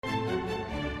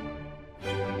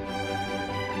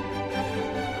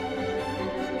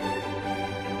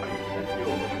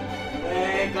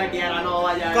Cut યાર આનો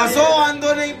અવાજ આવે કશો વાંધો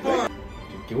નહીં પણ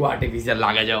કેવું આર્ટિફિશિયલ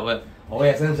લાગે છે હવે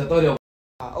એસેન્સ જતો રહ્યો.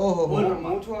 ઓહો હું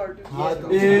છું artist.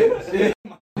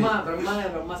 હા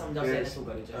બ્રહ્મા સમજાવશે એને શું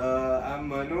કર્યું છે. I'm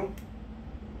Manu.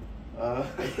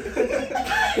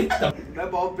 मैं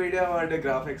PopPedia માટે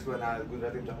ગ્રાફિક્સ બનાવ્યા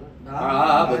ગુજરાતીમાં ચાલે.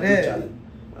 હા બધું ચાલે.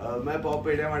 मैं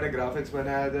PopPedia માટે ગ્રાફિક્સ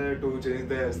બનાવ્યા હતા to change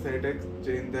their aesthetics,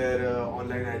 change their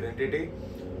online identity,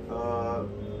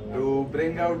 to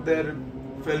bring out their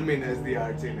filminess, the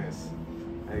artsiness,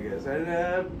 I guess. And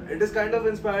it is kind of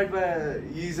inspired by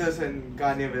Jesus and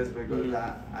Kanye West because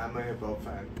I'm a hip hop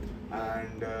fan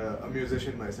and a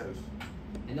musician myself.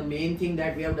 And the main thing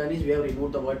that we have done is we have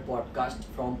removed the word podcast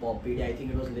from PopPedia. I think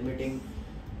it was limiting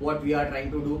what we are trying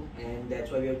to do, and that's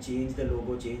why we have changed the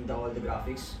logo, changed all the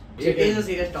graphics. It is a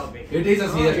serious topic. It is a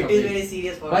serious It topic. is very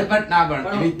serious for us. But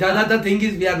the thing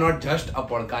is, we are not just a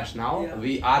podcast now. Yeah.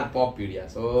 We are PopPedia.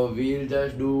 So we'll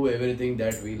just do everything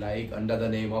that we like under the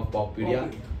name of PopPedia.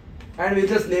 And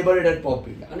we'll just label it as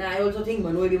PopPedia. And I also think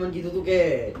Manu એ મને કીધું હતું કે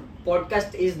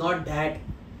podcast is not that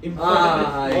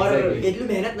important. और એટલી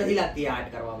મહેનત નથી લાગતી art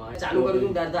કરવામાં. ચાલુ કર્યું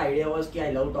હતું that the idea was કે I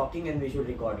love talking and we should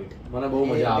record it. મને બહુ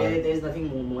મજા આવે. There is nothing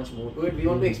much more to it. We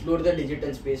want to explore the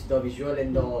digital space, the visual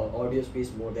and the audio space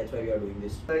more. That's why we are doing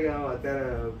this. Like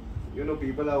you know,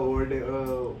 people are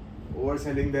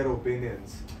overselling their opinions.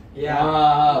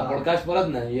 Podcast પર જ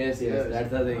ને. Yes,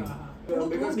 that's the thing.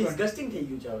 Because disgusting થઈ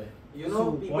ગયું છે હવે. You know,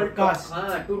 people podcast.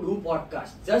 to do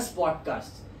podcast, just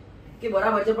podcast. કે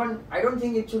બરાબર છે પણ I don't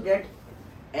think it should get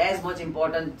as much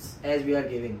importance as we are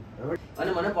giving.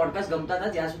 અને મને podcast ગમતા હતા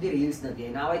જ્યાં સુધી reels નથી.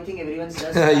 Now I think everyone's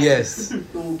just Yes.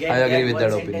 to get I agree with one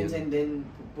that sentence opinion. and then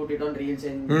put it on reels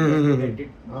and get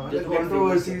it. The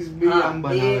controversies भी हम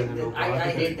बनावे हैं लोग.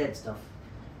 I hate that stuff.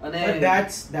 અને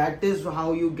that is how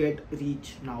you get reach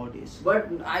nowadays. but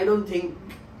I don't think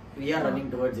we are running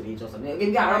towards reach or something. કેમ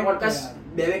કે આપણા podcast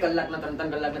 2 કલાકના 3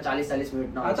 કલાકના 40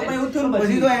 મિનિટના આ તમે એવું થયું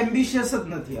પછી તો એમ્બિશિયસ જ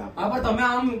નથી આપ. હા પણ તમે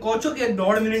આમ કહો છો કે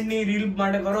 1.5 મિનિટની રીલ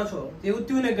માટે કરો છો એવું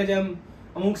થયું ને કે જેમ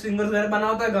અમુક સિંગર્સ ઘરે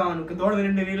બનાવતા ગાવાનું કે 1.5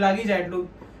 મિનિટની રીલ લાગી જાય એટલું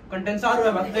કન્ટેન્ટ સારું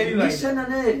હોય બાકી કઈ બી Ambition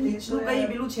અને રીચનું કઈ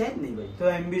પેલું છે જ નહીં ભાઈ. તો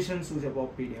એમ્બિશન શું છે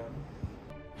PopPedia?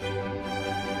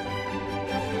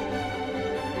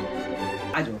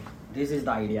 આજો this is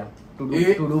the idea to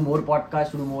do more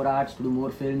podcasts, to do more arts, to do more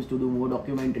films, to do more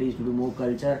documentaries, to do more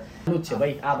culture. છે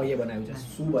ભાઈ આ ભાઈએ બનાવ્યું છે.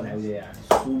 શું બનાવ્યું છે યાર?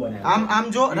 શું બનાવ્યું? આમ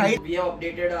જો right. We have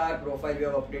updated our profile, we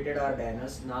have updated our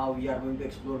banners. Now we are going to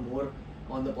explore more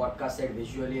on the podcast side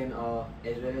visually and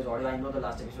as well as audio. I know the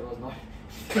last episode was not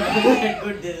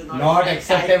good. This is Not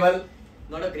acceptable.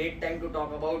 Not a great time to talk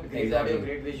about great Exactly. audio,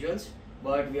 great visuals,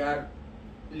 but we are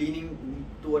leaning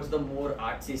towards the more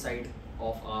artsy side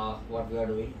of what we are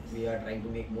doing. We are trying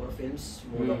to make more films,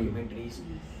 more documentaries.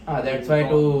 That's why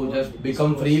to just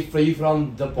become free from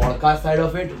the podcast side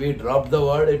of it, we dropped the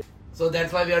word. So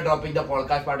that's why we are dropping the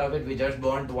podcast part of it. We just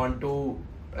don't want to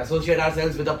associate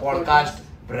ourselves with a podcast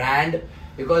brand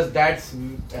because that's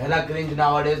hella cringe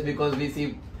nowadays because we see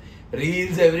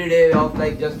reels every day of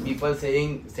like just people saying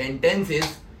sentences.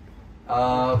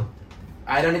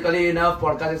 Ironically enough,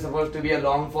 podcast is supposed to be a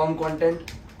long form content.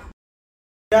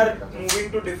 We are moving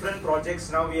to different projects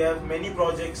now. We have many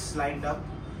projects lined up.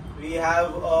 We have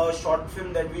a short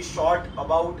film that we shot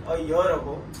about a year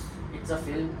ago. It's a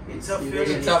film. It's a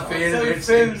film. It's a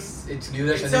film. Its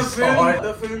duration It's a is film. short.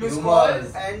 The film is Humor called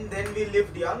is- And Then We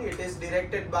Lived Young. It is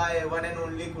directed by one and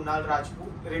only Kunal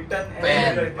Rajput. Written and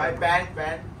Pan. directed by Pan.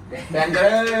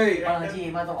 પણ હજી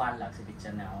એમાં તો વાર લાગશે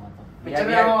પિક્ચરને આવવામાં તો.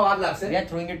 We are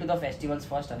throwing it to the festivals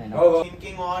first અને એના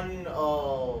Thinking on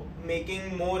making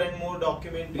more and more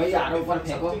documentaries. ભાઈ on આરો ઉપર different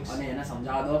ફેંકો subjects. અને એને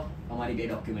સમજાવવા દો અમારી બે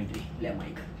ડોક્યુમેન્ટરી લે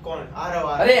માઈક. કોણ? આરવ.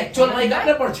 અરે actual mic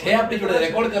આપને પણ છે આપણી જોડે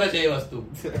રેકોર્ડ કરે છે એ વસ્તુ.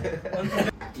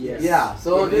 Yeah, so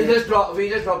we just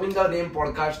dropping the name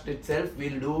podcast itself.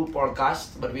 We'll do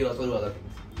podcasts, but we'll also do other things.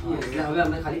 એટલે હવે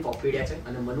અમને ખાલી PopPedia છે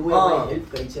અને મનુએ અમને હેલ્પ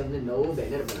કરી છે અમને નવો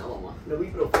બેનર બનાવવામાં, નવી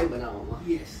પ્રોફાઇલ બનાવવામાં.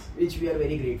 Yes, which we are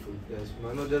very grateful. Yes,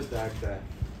 Manu just that guy.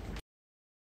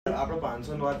 આપણો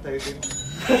 500 ની વાત થઈ હતી.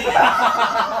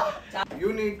 You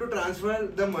need to transfer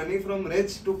the money from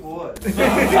rich to poor.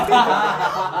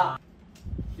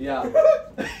 Yeah.